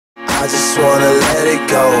I just wanna let it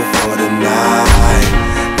go for tonight.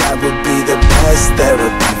 That would be the best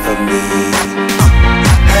therapy for me.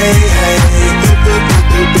 Hey, hey,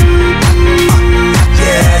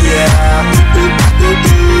 yeah, yeah.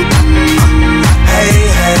 Hey,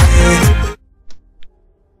 hey.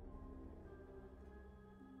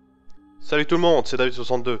 Salut tout le monde, c'est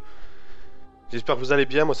David62. J'espère que vous allez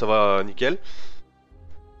bien, moi ça va nickel.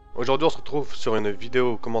 Aujourd'hui on se retrouve sur une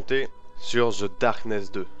vidéo commentée sur The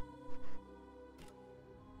Darkness 2.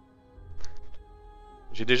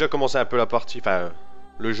 J'ai déjà commencé un peu la partie, enfin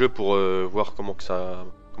le jeu pour voir comment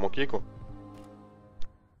qu'il est quoi.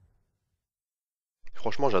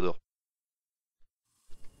 Franchement j'adore.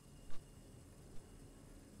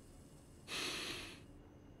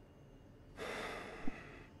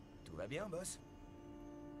 Tout va bien, boss?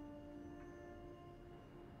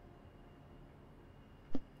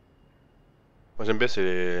 Moi j'aime bien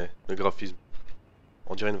c'est le graphisme.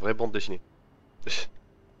 On dirait une vraie bande dessinée.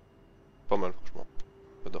 Pas mal franchement.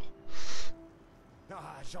 J'adore.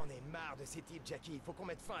 Ah, j'en ai marre de ces types, Jackie. Il faut qu'on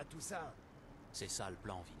mette fin à tout ça. C'est ça le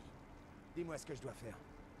plan, Vinny. Dis-moi ce que je dois faire.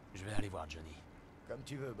 Je vais aller voir Johnny. Comme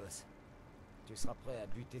tu veux, boss. Tu seras prêt à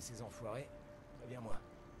buter ces enfoirés? Préviens-moi.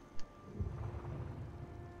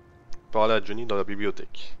 Parler à Johnny dans la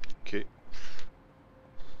bibliothèque. Ok.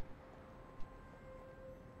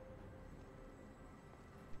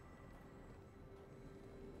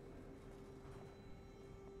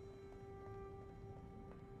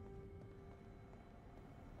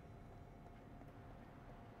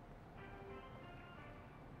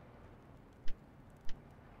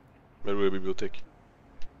 Mais où est la bibliothèque?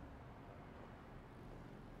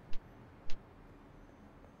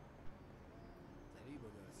 Salut, beau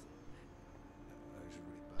gosse. Je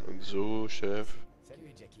voulais pas... Enzo, chef.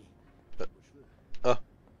 Salut, Jackie. Ah. Beaux cheveux. Ah.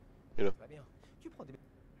 Il est là. Très bien. Tu prends des...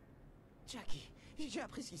 Jackie, j'ai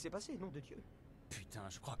appris ce qui s'est passé, nom de Dieu. Putain,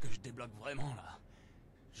 je crois que je débloque vraiment, là.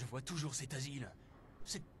 Je vois toujours cet asile.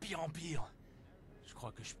 C'est de pire en pire. Je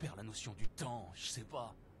crois que je perds la notion du temps, je sais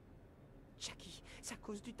pas. Jackie, c'est à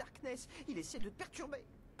cause du Darkness. Il essaie de te perturber.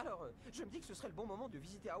 Alors, je me dis que ce serait le bon moment de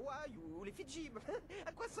visiter Hawaï ou les Fidji.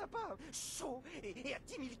 À quoi sympa? Chaud et à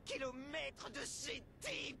 10 000 kilomètres de ces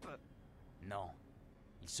types. Non.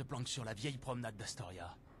 Il se planque sur la vieille promenade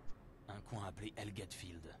d'Astoria. Un coin appelé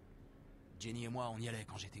Elgatfield. Jenny et moi, on y allait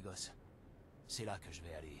quand j'étais gosse. C'est là que je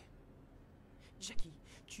vais aller. Jackie,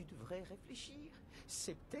 tu devrais réfléchir.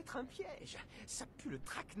 C'est peut-être un piège. Ça pue le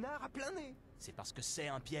traquenard à plein nez. C'est parce que c'est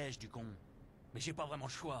un piège, du con. Mais j'ai pas vraiment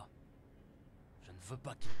le choix. Je ne veux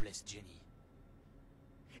pas qu'il blesse Jenny.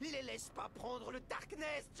 Les laisse pas prendre le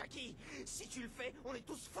Darkness, Jackie. Si tu le fais, on est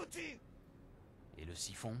tous foutus. Et le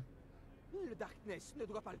siphon? Le Darkness ne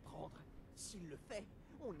doit pas le prendre. S'il le fait,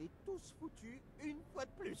 on est tous foutus une fois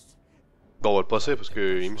de plus. Bon on va le passer parce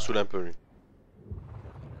qu'il me saoule un peu lui.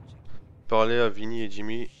 Parler à Vinny et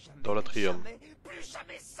Jimmy dans l'atrium. Plus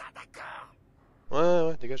jamais ça, d'accord?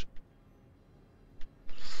 Ouais, dégage.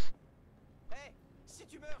 Hey, si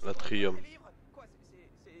tu meurs, L'atrium. Quoi,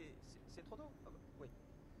 c'est trop tôt? Ah bah, oui.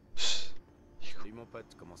 Salut mon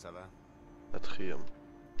pote, comment ça va? L'atrium.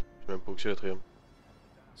 Je sais même pas où c'est l'atrium.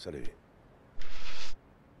 Salut.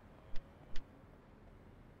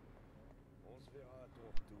 On se verra à ton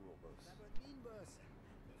retour, boss. La bonne mine, boss.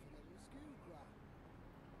 T'as fait la muscu ou quoi?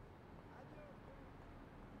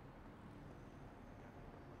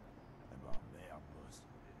 Eh ben merde, boss.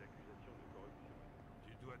 Des accusations de corruption.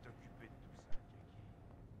 Tu dois t'occuper de tout ça, Jackie.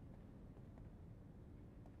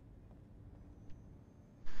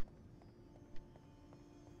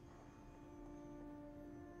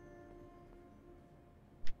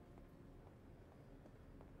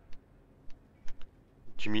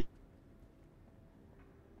 Jimmy.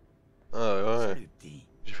 Ah ouais. Salut, petit.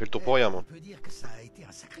 J'ai fait le tour pour rien moi. On peut dire que ça a été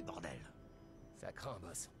un sacré bordel. Ça craint,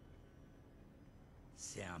 boss.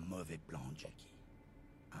 C'est un mauvais plan, Jackie.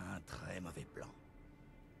 Un très mauvais plan.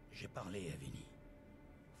 J'ai parlé à Vinny.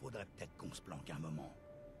 Faudrait peut-être qu'on se planque un moment.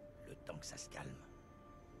 Le temps que ça se calme.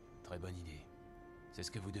 Très bonne idée. C'est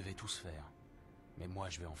ce que vous devez tous faire. Mais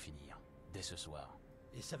moi, je vais en finir. Dès ce soir.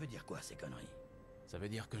 Et ça veut dire quoi, ces conneries? Ça veut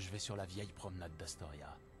dire que je vais sur la vieille promenade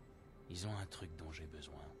d'Astoria. Ils ont un truc dont j'ai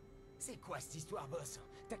besoin. C'est quoi cette histoire, boss?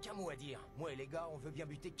 T'as qu'un mot à dire. Moi et les gars, on veut bien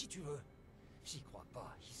buter qui tu veux. J'y crois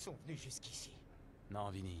pas. Ils sont venus jusqu'ici. Non,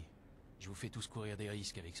 Vinny. Je vous fais tous courir des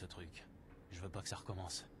risques avec ce truc. Je veux pas que ça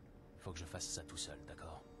recommence. Faut que je fasse ça tout seul,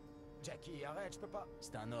 d'accord? Jackie, arrête, je peux pas.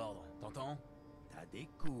 C'est un ordre, t'entends? T'as des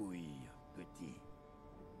couilles, petit.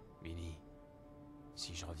 Vinny,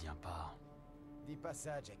 si je reviens pas... Dis pas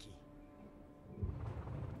ça, Jackie.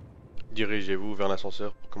 Dirigez-vous vers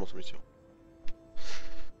l'ascenseur pour commencer mission.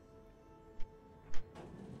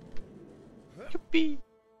 Youpi!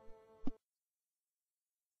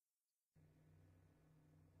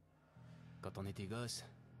 Quand on était gosse,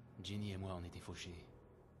 Jenny et moi on était fauchés.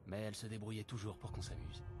 Mais elle se débrouillait toujours pour qu'on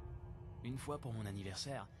s'amuse. Une fois pour mon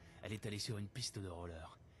anniversaire, elle est allée sur une piste de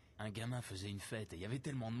roller. Un gamin faisait une fête et il y avait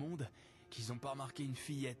tellement de monde qu'ils ont pas remarqué une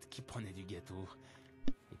fillette qui prenait du gâteau.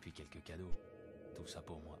 Et puis quelques cadeaux. Tout ça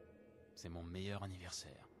pour moi. C'est mon meilleur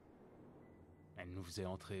anniversaire. Elle nous faisait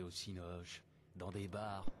entrer au cinoche, dans des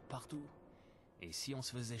bars, partout. Et si on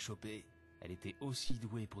se faisait choper, elle était aussi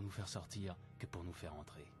douée pour nous faire sortir que pour nous faire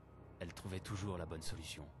entrer. Elle trouvait toujours la bonne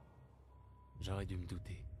solution. J'aurais dû me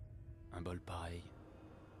douter. Un bol pareil,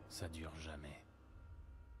 ça dure jamais.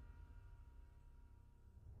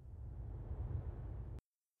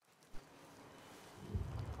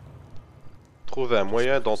 Trouver un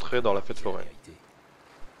moyen d'entrer dans la fête foraine.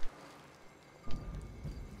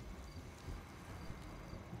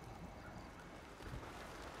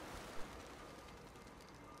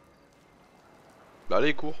 Bah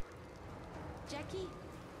allez, cours. Jackie,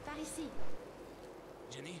 par ici.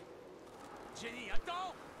 Jenny? Jenny,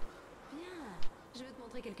 attends! Viens, je veux te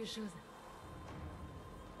montrer quelque chose.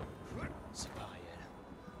 C'est pas réel.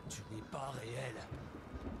 Tu n'es pas réel.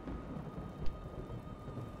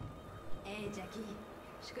 Hé Jackie,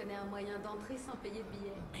 je connais un moyen d'entrer sans payer de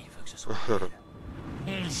billet. Mais il veut que ce soit réel.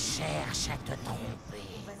 Il cherche à te tromper.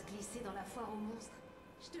 On va se glisser dans la foire aux monstres.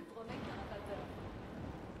 Je te promets que t'auras pas peur.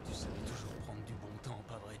 Tu savais toujours prendre du bon temps,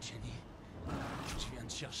 pas vrai, Jenny? Je viens de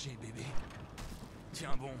chercher, bébé.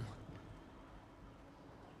 Tiens bon.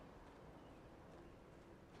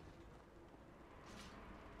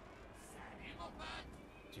 Salut mon pote.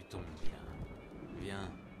 Tu tombes bien.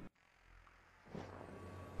 Viens.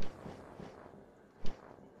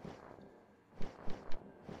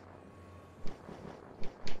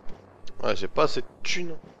 Ouais, j'ai pas assez de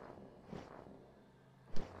thunes.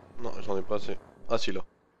 Non, j'en ai pas assez. Ah, si, là.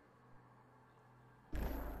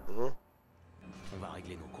 On va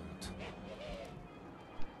régler nos comptes.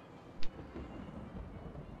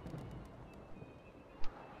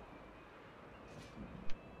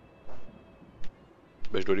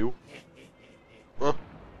 Bah, je dois aller où? Hein?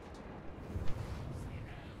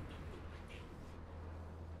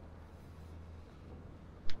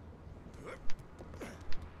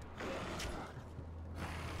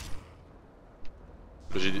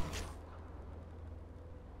 J'ai dit.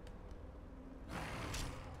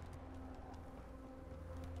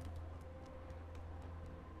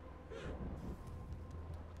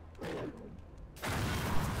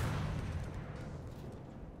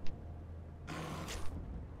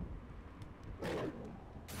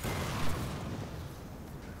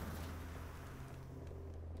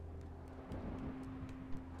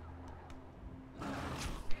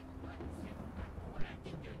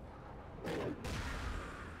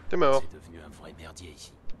 T'es mort. C'est devenu un vrai merdier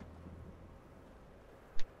ici.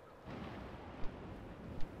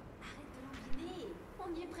 Arrête de l'empiner,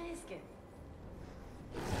 on y est presque.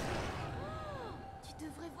 Oh, tu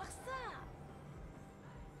devrais voir ça.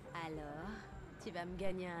 Alors, tu vas me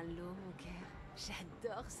gagner un lot, mon cœur.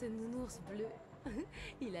 J'adore ce nounours bleu.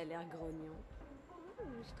 Il a l'air grognon.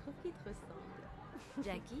 Je trouve qu'il te ressemble.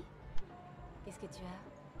 Jackie, qu'est-ce que tu as?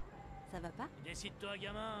 Ça va pas? Décide-toi,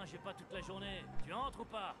 gamin, j'ai pas toute la journée. Tu entres ou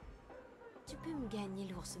pas? Tu peux me gagner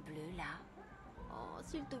l'ours bleu, là? Oh,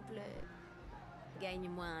 s'il te plaît.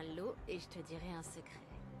 Gagne-moi un lot et je te dirai un secret.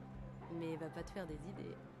 Mais va pas te faire des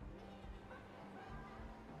idées.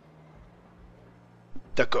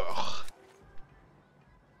 D'accord.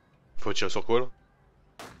 Faut tirer sur quoi, là?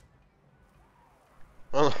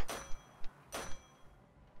 Ah non.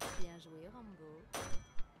 Bien joué, Rambo.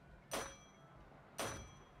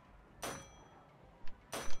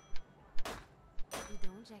 Dis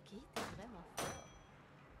donc, Jackie, t'es vraiment fort.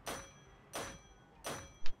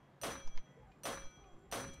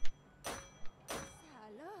 Ça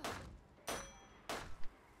alors?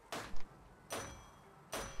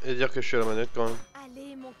 Et dire que je suis à la manette quand même.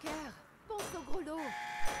 Allez, mon cœur, pense au gros lot.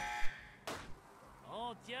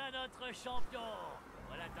 On tient notre champion.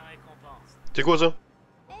 Voilà ta récompense. C'est quoi ça?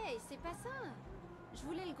 Hey, c'est pas ça. Je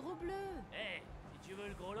voulais le gros bleu. Eh, si tu veux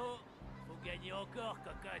le gros lot, faut gagner encore,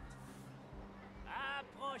 cocotte.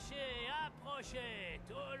 Approchez, approchez.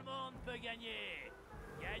 Tout le monde peut gagner.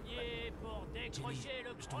 Gagner pour décrocher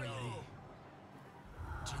le Je gros dois y lot. aller.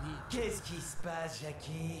 Jenny, Qu'est-ce qui se passe,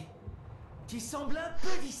 Jackie? Tu sembles un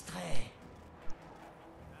peu distrait.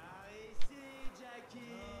 Par ici, Jackie.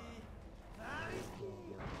 Par ici.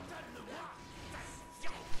 Donne-le-moi.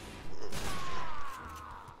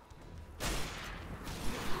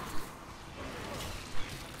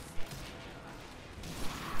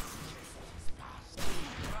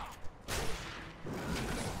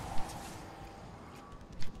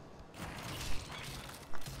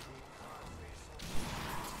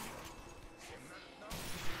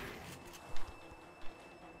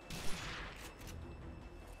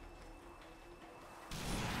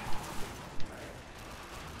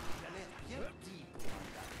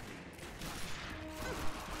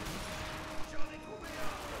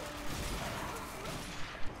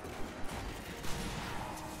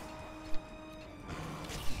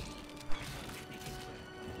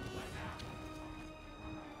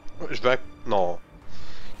 je vais... Non.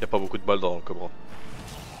 Y a pas beaucoup de balles dans le cobra.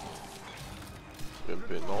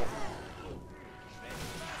 MP, non.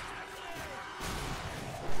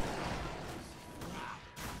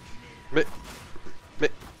 Mais...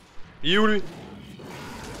 Il est où lui?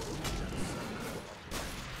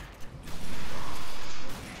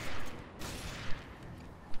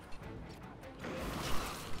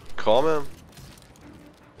 Quand même.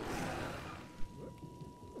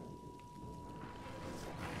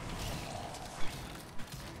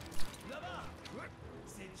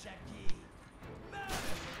 C'est Jackie.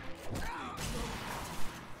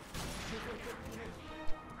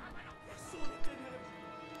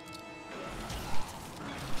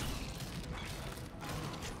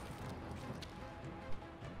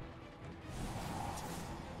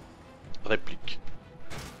 Réplique.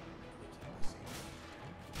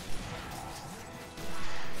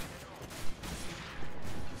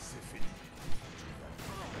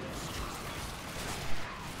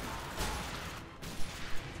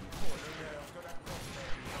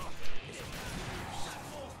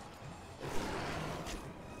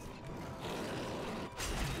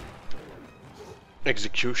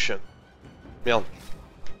 Execution. Merde.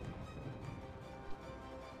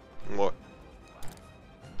 Ouais.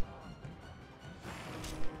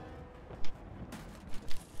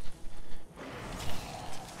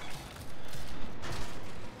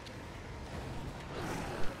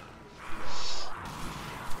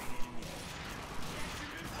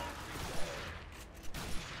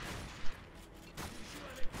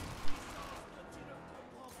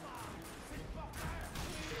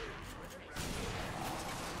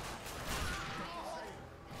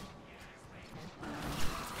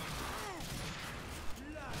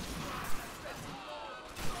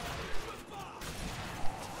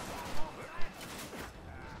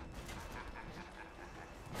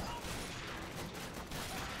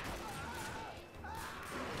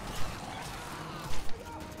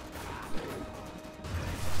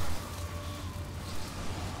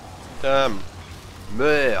 Putain,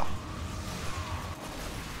 meurs.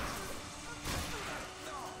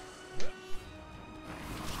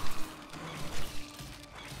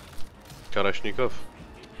 Kalachnikov.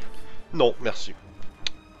 Non, merci.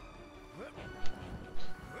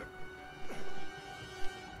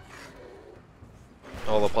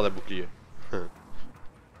 Ah, on va prendre un bouclier.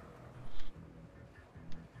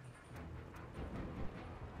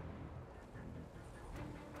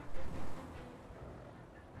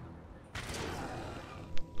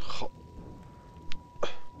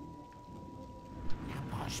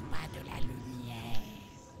 N'approche pas de la lumière.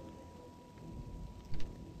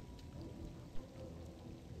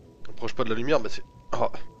 Approche pas de la lumière, mais c'est... Ah.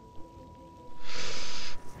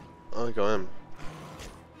 Ah, quand même.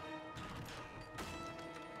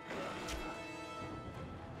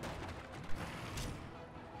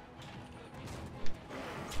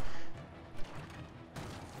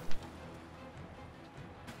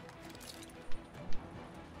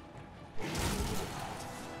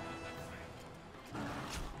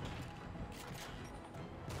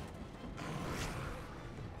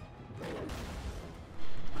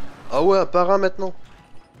 Ah ouais, à part un maintenant.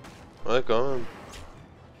 Ouais, quand même.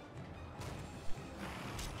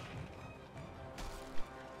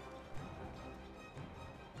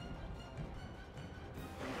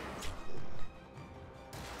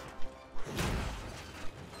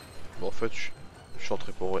 Bon, en fait, je suis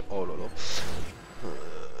entré pour rien. Oh là là.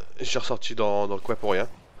 Je suis ressorti dans le coin pour rien.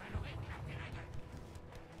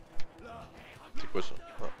 C'est quoi ça?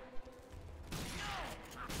 Ah.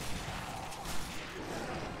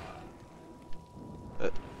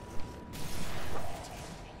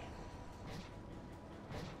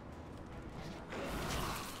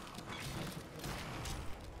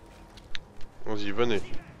 Vas-y, venez.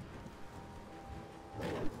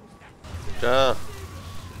 Tiens.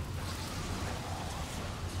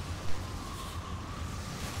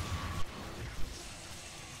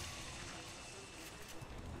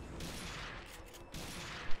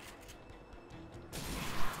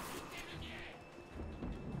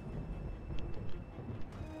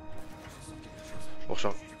 Pour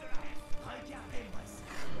ça.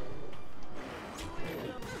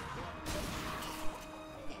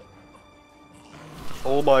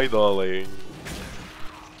 Oh my darling.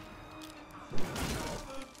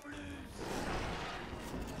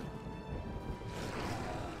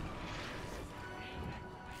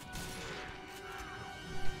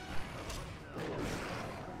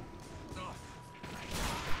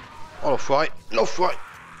 Oh l'enfoiré, l'enfoiré.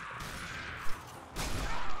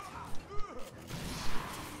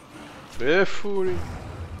 C'est fou lui.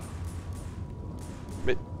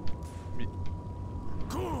 Mais...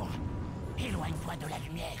 Cours! Rapproche-toi de la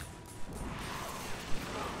lumière.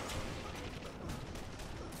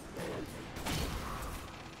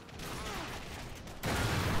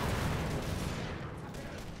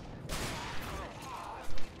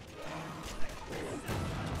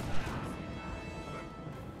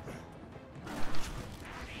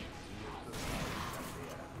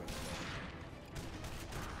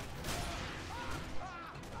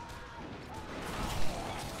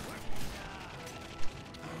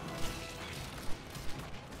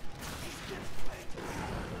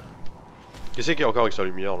 Qu'est-ce qu'il y a encore avec sa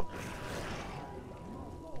lumière là?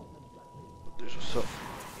 Déjà ça.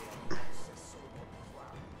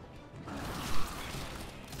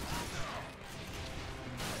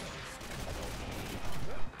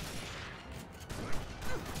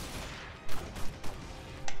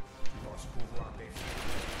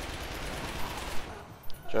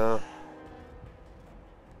 Tiens.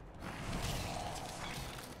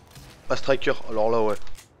 Ah, striker, alors là ouais.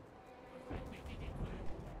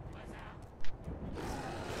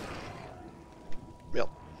 Merde.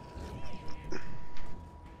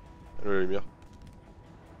 La lumière.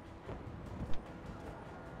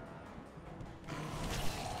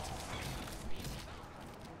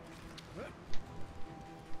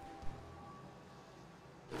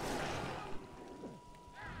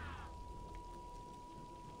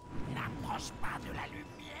 N'approche pas de la lumière.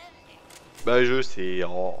 Bah je sais.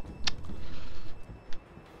 Oh.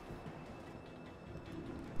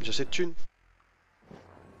 J'ai assez de thunes.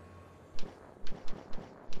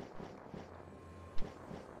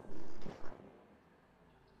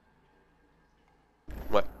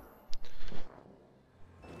 Ouais.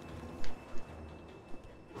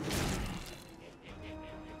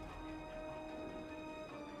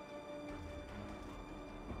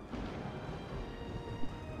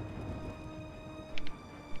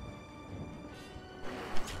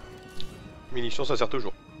 Munitions, ça sert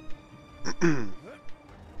toujours.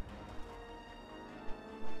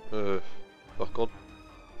 Par contre...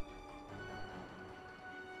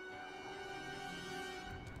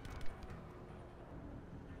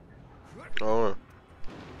 Ah ouais.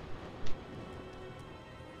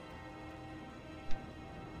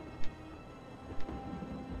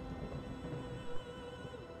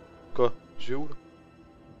 Quoi? Je vais où là?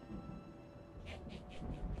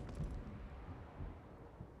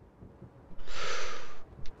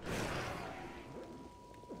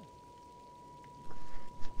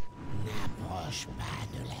 N'approche pas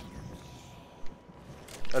de la lumière.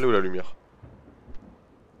 Elle est où la lumière?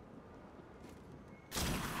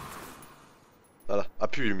 Voilà, ah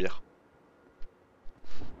plus lumière.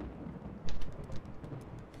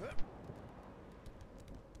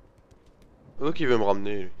 Oh, qui veut me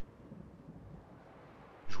ramener lui.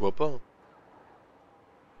 Je vois pas. Hein.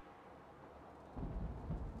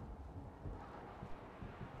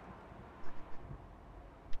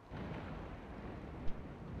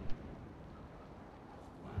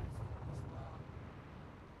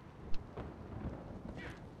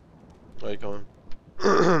 Ouais, quand même.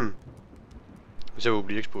 J'avais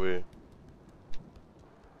oublié que je pouvais.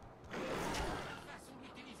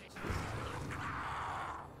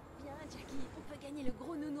 Viens, Jackie, on peut gagner le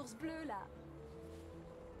gros nounours bleu là.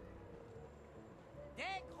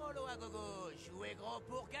 Des gros lots à gogo, jouez gros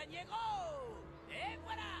pour gagner gros. Et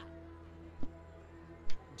voilà.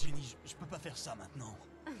 Jenny, je peux pas faire ça maintenant.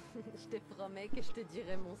 Je te promets que je te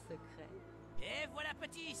dirai mon secret. Et voilà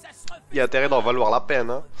petit, ça se refait. Il y a intérêt d'en valoir la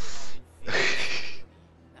peine, hein.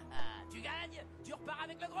 Tu gagnes, tu repars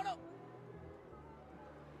avec le gros lot.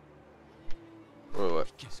 Ouais, ouais.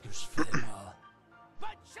 Qu'est-ce que je fais moi? Bonne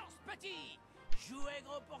chance petit. Jouez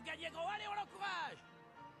gros pour gagner gros, allez on l'encourage.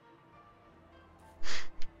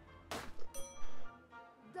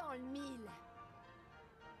 Dans le mille.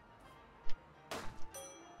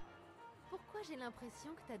 Pourquoi j'ai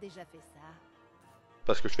l'impression que t'as déjà fait ça?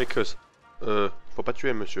 Parce que je fais que ça. Faut pas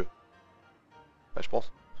tuer monsieur. Bah je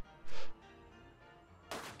pense.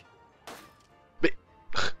 Mais...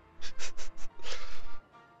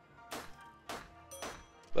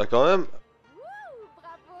 Bah quand même. Wouh,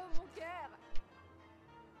 bravo mon cœur.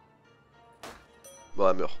 Bon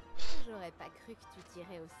elle meurt. J'aurais pas cru que tu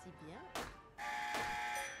tirais aussi bien.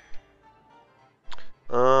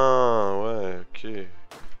 Ah ouais, ok.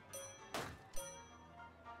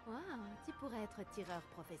 Waouh, tu pourrais être tireur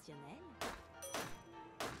professionnel.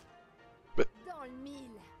 Mais... Dans le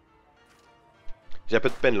mille. J'ai un peu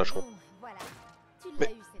de peine là je crois. Bon, voilà. Tu l'as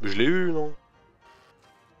Mais eu cette je l'ai eu non?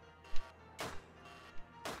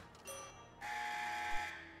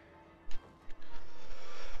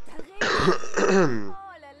 T'as réussi.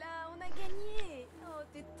 Oh là là, on a gagné. Oh,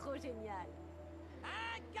 t'es trop génial.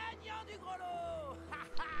 Un gagnant du gros lot.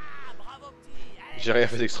 J'ai rien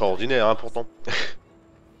fait d'extraordinaire, hein, pourtant.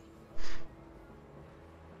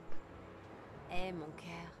 Eh mon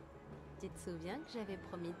cœur, tu te souviens que j'avais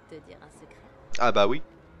promis de te dire un secret? Ah bah oui.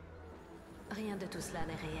 Rien de tout cela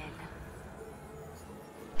n'est réel.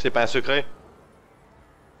 C'est pas un secret.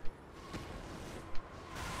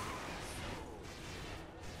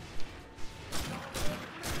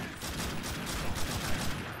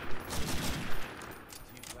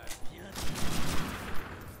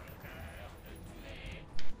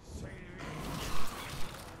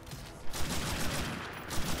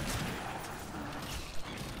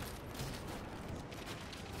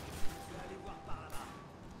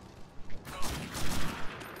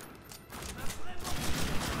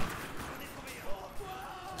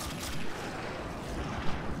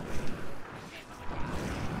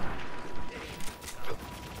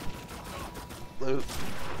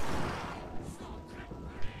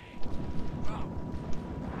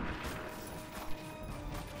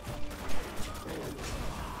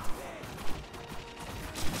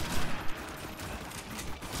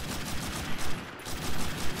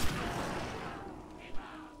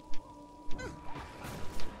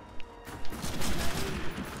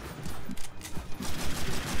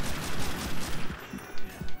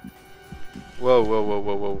 Wow, wow, wow,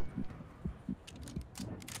 wow, wow.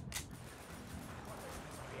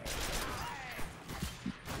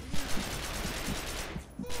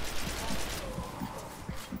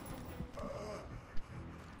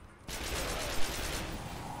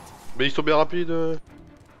 Mais ils sont bien rapides.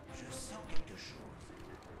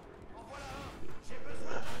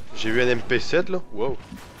 J'ai vu un MP7 là. Wow.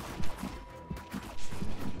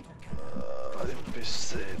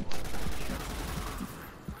 MP7.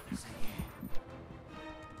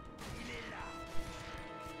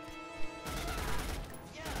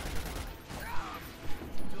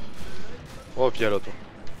 Oh, viens là, toi.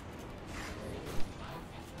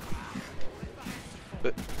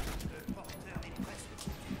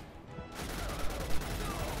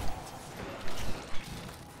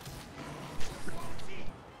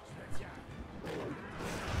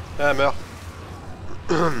 Ah, meurs.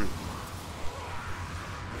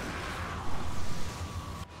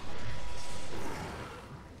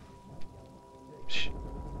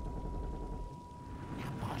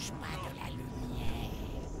 N'approche pas de la lumière.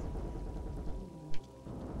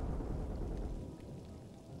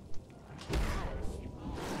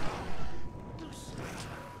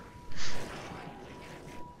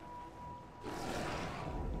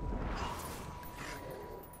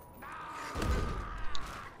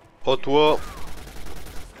 Oh, toi.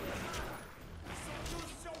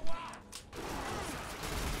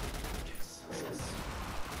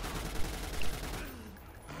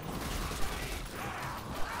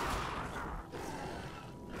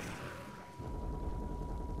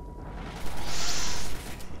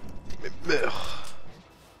 Mais meurs.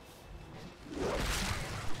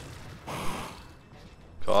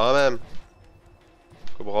 Quand même.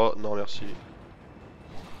 Cobra, non merci.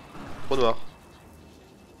 Trop noir.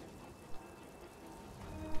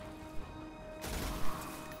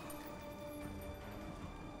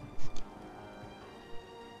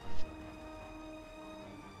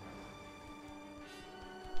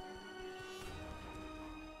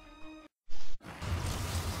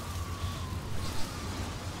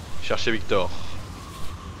 Cherchez Victor.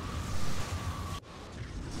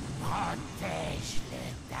 Protège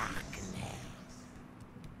le Darkness.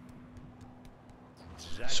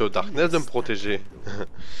 C'est au Darkness de me protéger.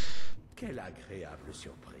 Quelle agréable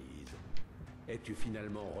surprise. Es-tu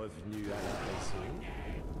finalement revenu à la raison?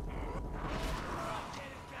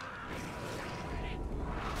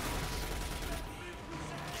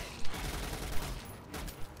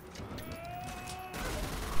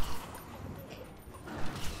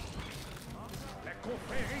 La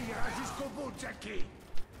confrérie ira jusqu'au bout, Jackie.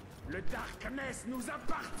 Le Darkness nous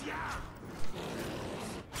appartient.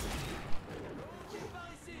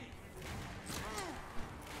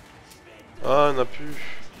 Ah, on a pu.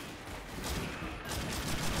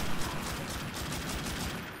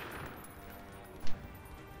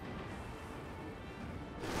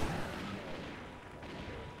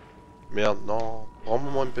 Merde, non.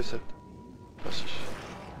 Rends-moi mon MP7. Merci.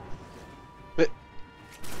 Mais...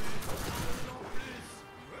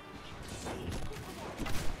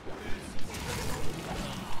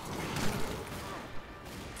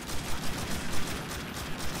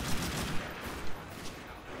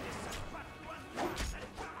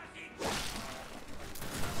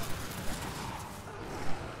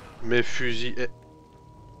 Mes fusils...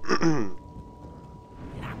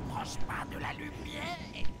 N'approche pas de la lumière.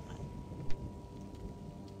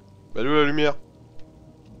 Bah d'où la lumière?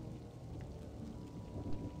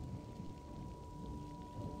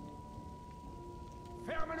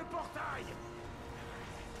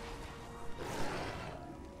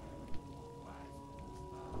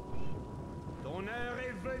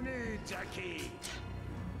 Jackie.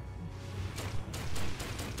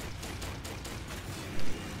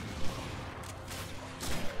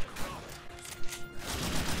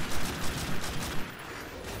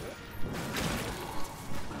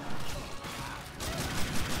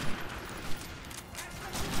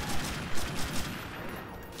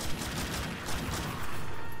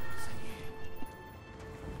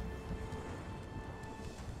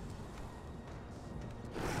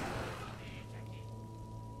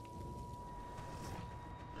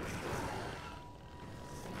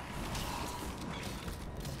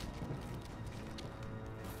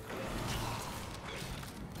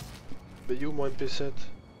 Mais il est où mon MP7?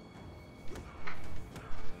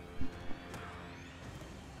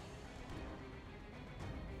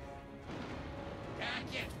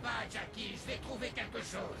 T'inquiète pas, Jackie, je vais trouver quelque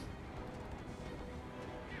chose.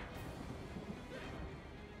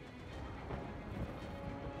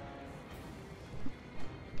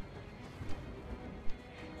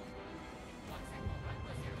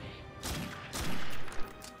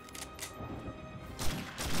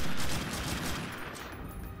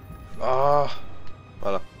 Ah,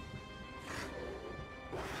 voilà.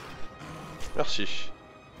 Merci.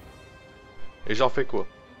 Et j'en fais quoi?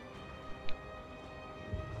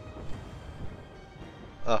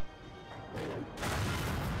 Ah.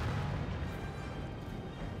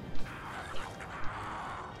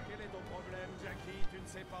 Quel est ton problème, Jackie? Tu ne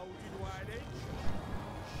sais pas où tu dois aller?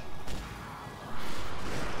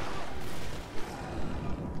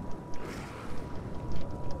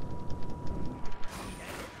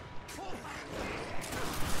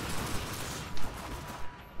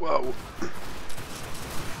 Waouh.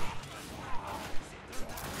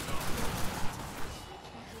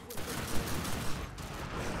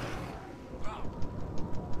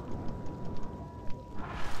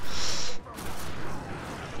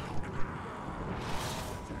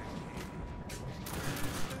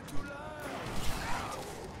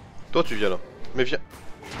 Toi tu viens là. Mais viens.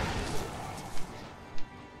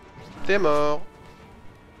 T'es mort.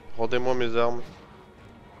 Rendez-moi mes armes.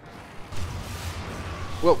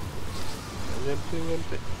 Wow.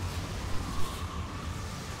 UMP.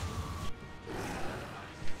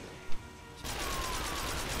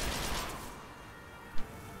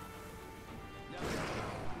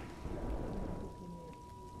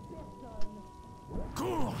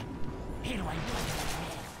 Cours! Éloigne-toi de la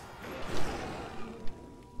lumière.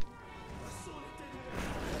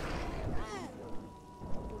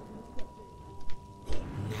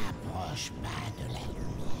 N'approche pas de la lumière.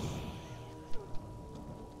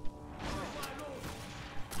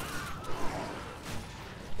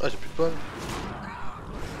 Ah, j'ai plus de balles.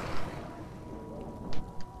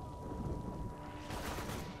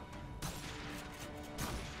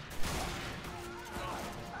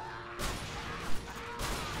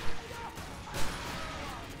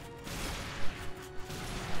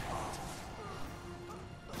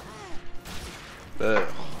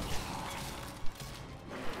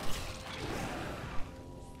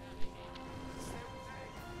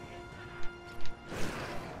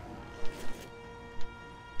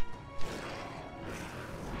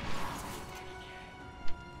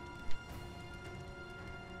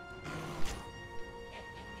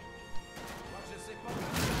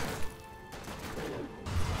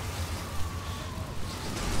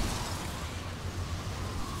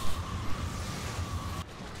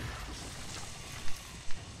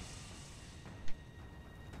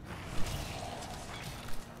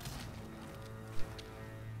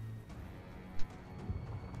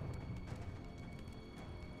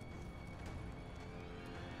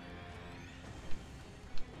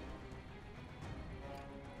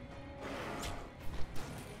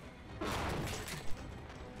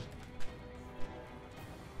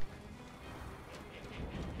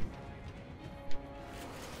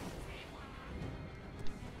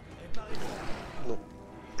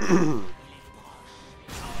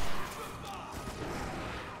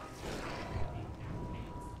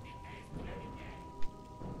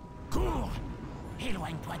 Cours!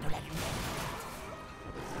 Éloigne-toi de la lumière.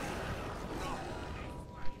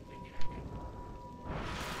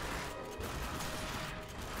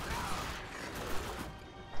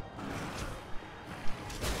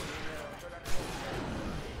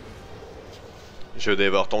 Je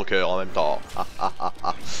dévore ton cœur en même temps. Ah ah ah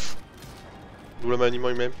ah. D'où le maniement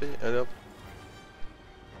il m'a fait. Allez hop.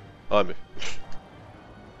 Ah mais.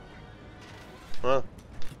 Voilà.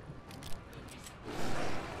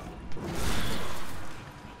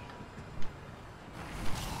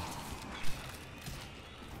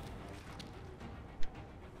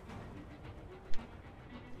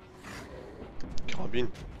 Carabine.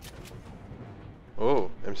 Oh,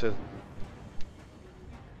 M16.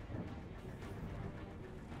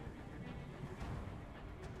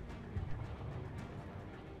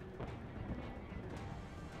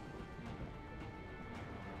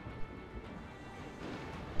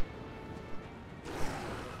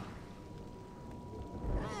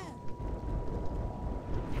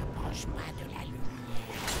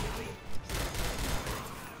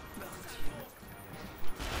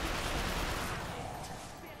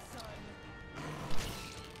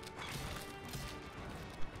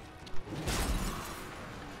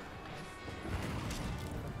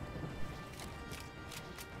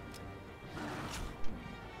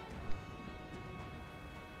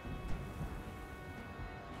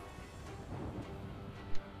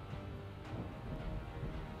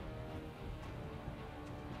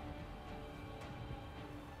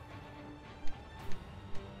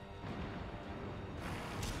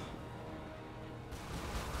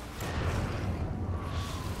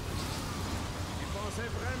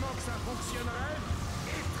 vraiment que ça fonctionnerait?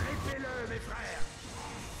 Étrépez-le, mes frères!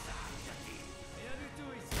 Rien du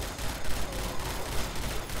tout ici.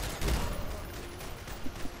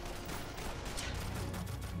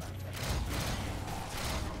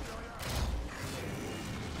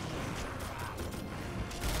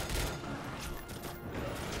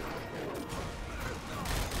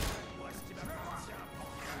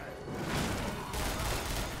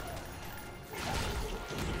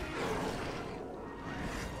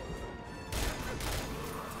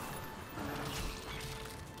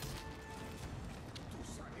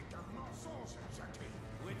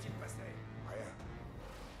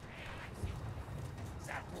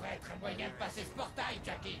 Ça pourrait être un moyen de passer ce portail,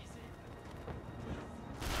 Jackie.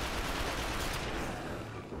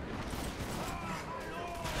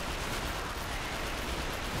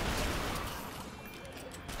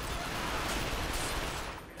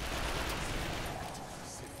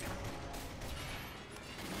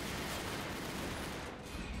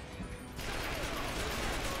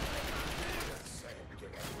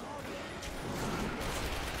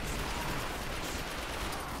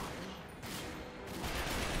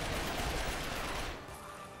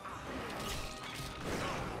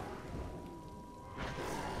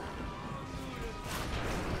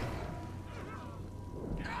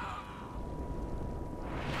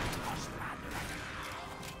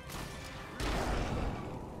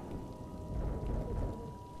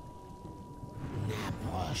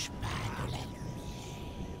 N'approche pas de la lumière.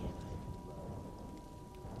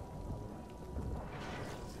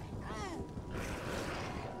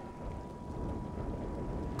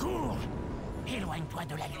 Cours! Éloigne-toi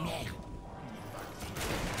de la lumière.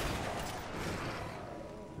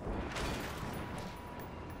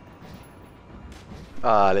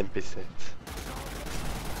 Ah, l'MP7.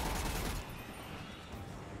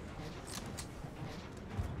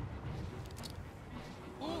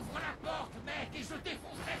 Ouvre la porte, mec, et je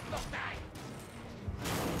défoncerai ce portail.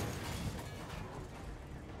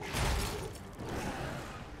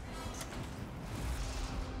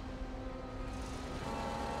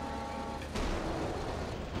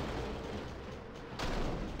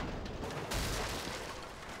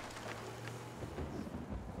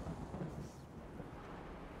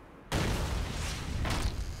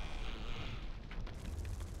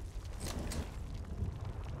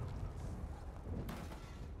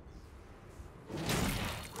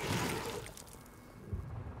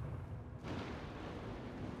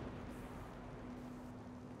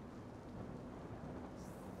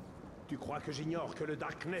 Tu crois que j'ignore que le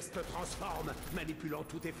Darkness te transforme, manipulant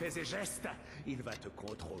tous tes faits et gestes? Il va te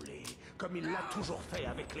contrôler, comme il l'a toujours fait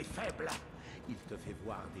avec les faibles. Il te fait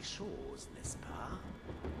voir des choses, n'est-ce pas?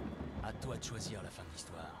 À toi de choisir la fin de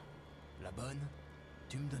l'histoire. La bonne,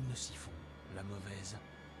 tu me donnes le siphon. La mauvaise,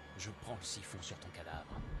 je prends le siphon sur ton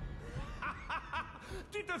cadavre.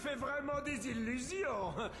 Tu te fais vraiment des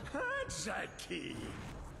illusions, hein, Jackie?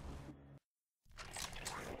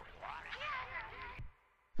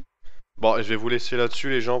 Bon, je vais vous laisser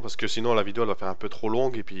là-dessus les gens parce que sinon la vidéo elle va faire un peu trop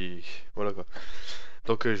longue et puis voilà quoi.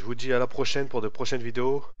 Donc je vous dis à la prochaine pour de prochaines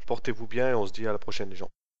vidéos. Portez-vous bien et on se dit à la prochaine les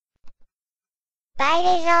gens. Bye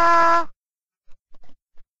les gens!